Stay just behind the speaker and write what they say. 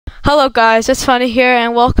Hello guys, it's Funny here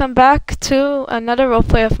and welcome back to another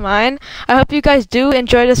roleplay of mine. I hope you guys do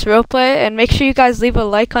enjoy this roleplay and make sure you guys leave a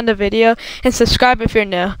like on the video and subscribe if you're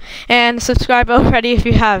new. And subscribe already if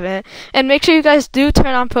you haven't. And make sure you guys do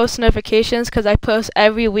turn on post notifications because I post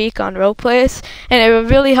every week on roleplays and it will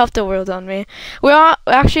really help the world on me. We're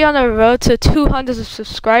actually on the road to 200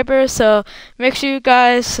 subscribers, so make sure you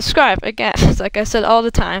guys subscribe again, like I said all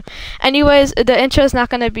the time. Anyways, the intro is not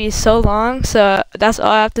going to be so long, so that's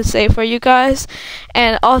all I have to say for you guys.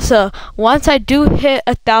 And also, once I do hit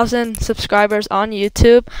 1,000 subscribers on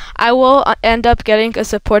YouTube, I will end up getting a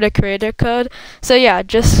supporter creator code. So yeah,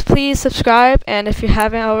 just please subscribe, and if you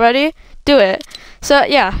haven't already, do it. So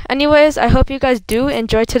yeah, anyways, I hope you guys do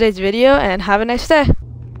enjoy today's video and have a nice day.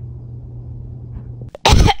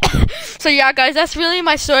 So yeah guys, that's really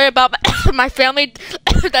my story about my family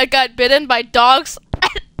that got bitten by dogs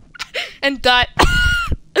and died.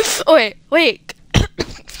 Oh wait,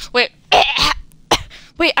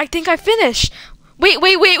 I think I finished. Wait.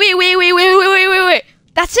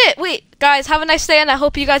 That's it. Wait, guys, have a nice day, and I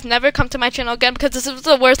hope you guys never come to my channel again because this is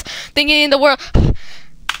the worst thing in the world.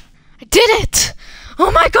 I did it!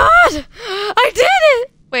 Oh my god! I did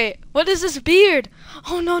it! Wait, what is this beard?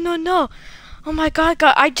 Oh no. Oh my god,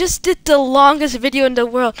 I just did the longest video in the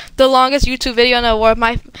world. The longest YouTube video in the world.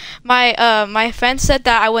 My friend said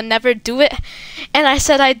that I would never do it, and I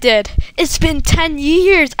said I did. It's been 10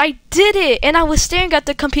 years. I did it, and I was staring at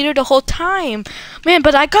the computer the whole time. Man,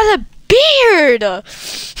 but I got a beard.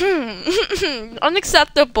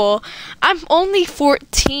 Unacceptable. I'm only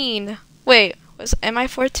 14. Wait, am I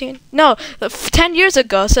 14? No, 10 years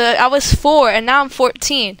ago. So I was 4 and now I'm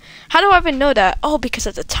 14. How do I even know that? Oh, because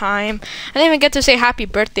of the time. I didn't even get to say happy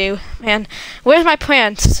birthday, man. Where's my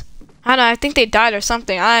plants? I don't know, I think they died or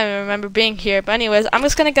something. I don't even remember being here. But anyways, I'm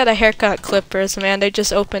just gonna get a haircut at Clippers, man. They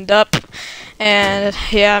just opened up. And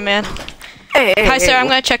yeah, man. Hi, sir, I'm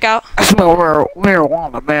gonna check out. I smell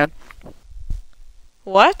marijuana, man.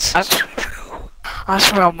 What? I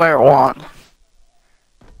smell marijuana.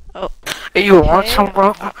 Oh. Hey, you want some,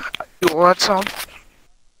 bro? You want some?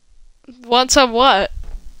 Want some what?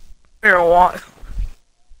 Marijuana.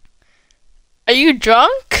 Are you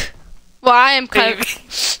drunk? Well, I am kind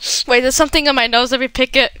of. Wait, there's something on my nose. Let me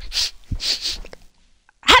pick it.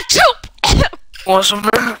 Achoo! Want some,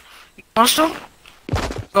 man? Want some?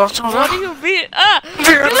 Want some? What do you mean?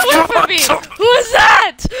 Get away from me! Who is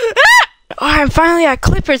that? Ah! Oh, I'm finally at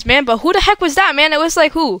Clippers, man. But who the heck was that, man? It was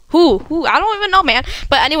like who? I don't even know, man.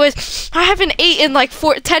 But anyways, I haven't ate in like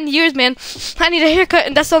 10 years, man. I need a haircut,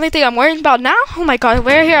 and that's the only thing I'm worrying about now. Oh my god,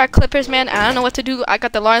 we're here at Clippers, man. I don't know what to do. I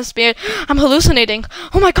got the Lawrence beard. I'm hallucinating.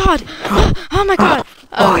 Oh my god. Oh my god.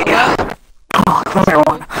 Oh yeah. Oh,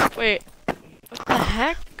 marijuana. Wait. What the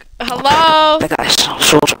heck? Hello? I got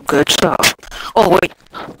some good stuff. Oh wait.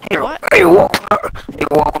 Here. What? Hey,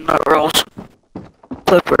 walnut rolls.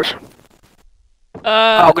 Clippers.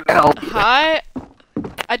 How can I help you? Hi.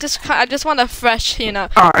 I just want a fresh, clean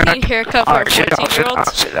Alright, haircut for a 14-year-old.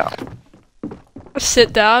 Sit down.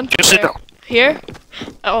 Sit down? Just sit down. Here?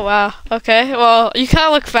 Oh wow. Okay. Well, you kind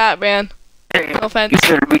of look fat, man. Hey, No offense. you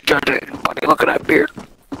shouldn't be judging anybody. Look at that beard.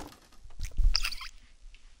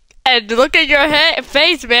 And look at your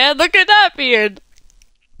face, man. Look at that beard.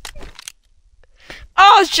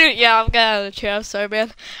 Oh shoot, yeah, I'm getting out of the chair. I'm sorry,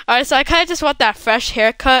 man. Alright, so I kind of just want that fresh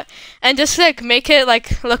haircut and just like make it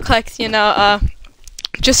like look like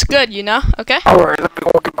just good, okay? Alright, let me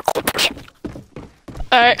go get my clippers.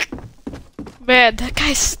 Alright. Man, that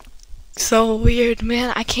guy's so weird,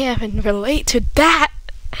 man. I can't even relate to that.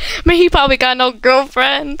 Man, he probably got no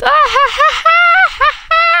girlfriend.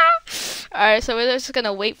 Alright, so we're just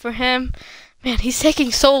gonna wait for him. Man, he's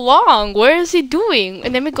taking so long. Where is he doing?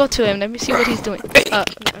 And let me go to him. Let me see what he's doing.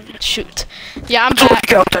 Shoot. Yeah, I'm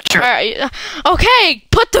back. Alright. Okay,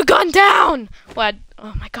 put the gun down! What?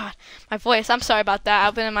 Oh my god. My voice. I'm sorry about that.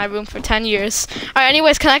 I've been in my room for 10 years. Alright,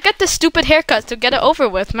 anyways, can I get this stupid haircut to get it over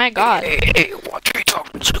with? My god. Hey, what are you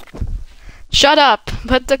talking to? Shut up.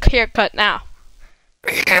 Put the haircut now.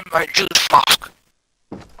 And my juice box.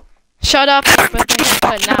 Shut up and put the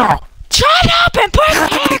haircut now. Shut up and put the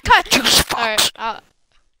haircut! Alright,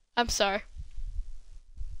 I'm sorry.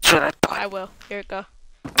 I will. Here we go.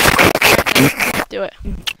 Do it.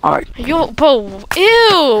 Alright. Yo, bro,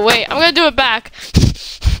 ew! Wait, I'm gonna do it back.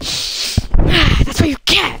 That's what you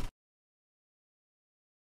get!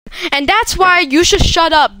 And that's why you should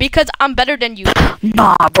shut up, because I'm better than you.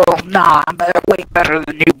 Nah, bro, nah, I'm way better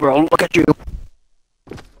than you, bro. Look at you.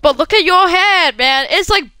 But look at your head, man. It's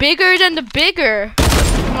like bigger than the bigger.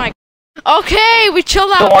 Oh my. Okay, we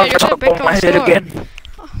chill out, man. You're gonna break my head again.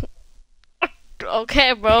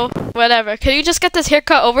 Okay, bro. Whatever. Can you just get this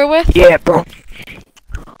haircut over with? Yeah, bro.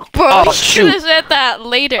 Bro, Oh, you shoot. should have said that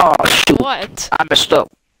later. Oh, shoot. What? I messed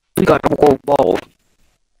up. We got to go bald.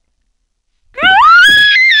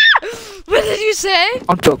 What did you say?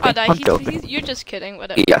 I'm joking. Oh, no, I'm joking. you're just kidding.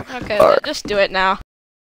 Whatever. Yeah. Okay, Alright. just do it now.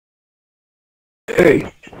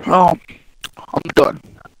 Hey, I'm done.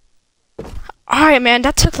 Alright, man,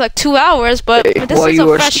 that took like 2 hours, but Hey, this while is you a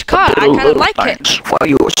were fresh sleeping, cut. I little kind of like it. things. While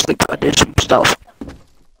you were asleep, I did some stuff.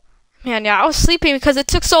 Man, yeah, I was sleeping because it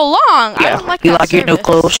took so long. I Yeah, don't like you that like your new service.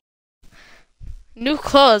 clothes? New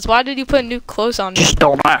clothes? Why did you put new clothes on me? Just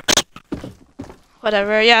don't ask.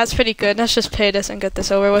 Whatever, yeah, it's pretty good. Let's just pay this and get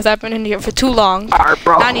this over with. I've been in here for too long. Alright,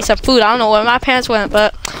 bro. Now I need some food. I don't know where my pants went,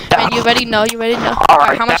 but man, you already know.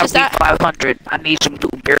 Alright, how much is that? 500. I need some new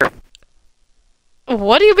beer.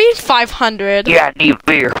 What do you mean 500? Yeah, I need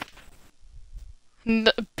beer.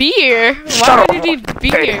 Beer? Shut Why up. would you need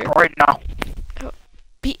beer? Hey, right now.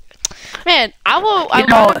 Man, I will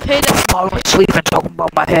pay this. I was sleeping talking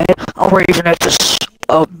about my head. I'm raising it to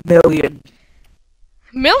a million.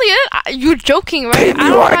 Million? You're joking, right? I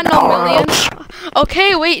don't got no million.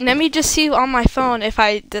 Okay, wait, let me just see on my phone if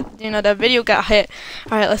the video got hit.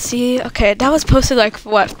 Alright, let's see. Okay, that was posted like,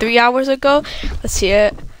 what, 3 hours ago? Let's see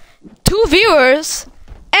it. 2 viewers,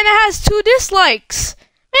 and it has 2 dislikes.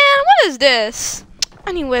 Man, what is this?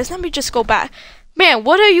 Anyways, let me just go back. Man,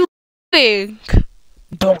 what are you doing?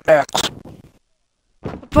 Don't ask.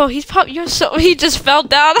 Bro, he just fell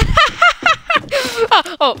down.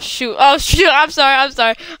 oh shoot, I'm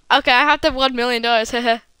sorry. Okay, I have to have $1 million.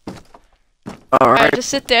 Alright, just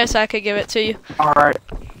sit there so I can give it to you. Alright.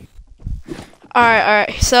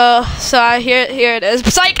 Alright, so here it is.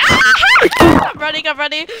 Psych! I'm running.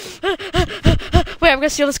 Wait, I'm gonna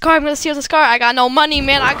steal this car. I got no money,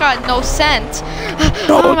 man. I got no cent.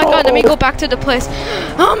 Oh my god, let me go back to the place.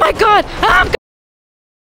 Oh my god,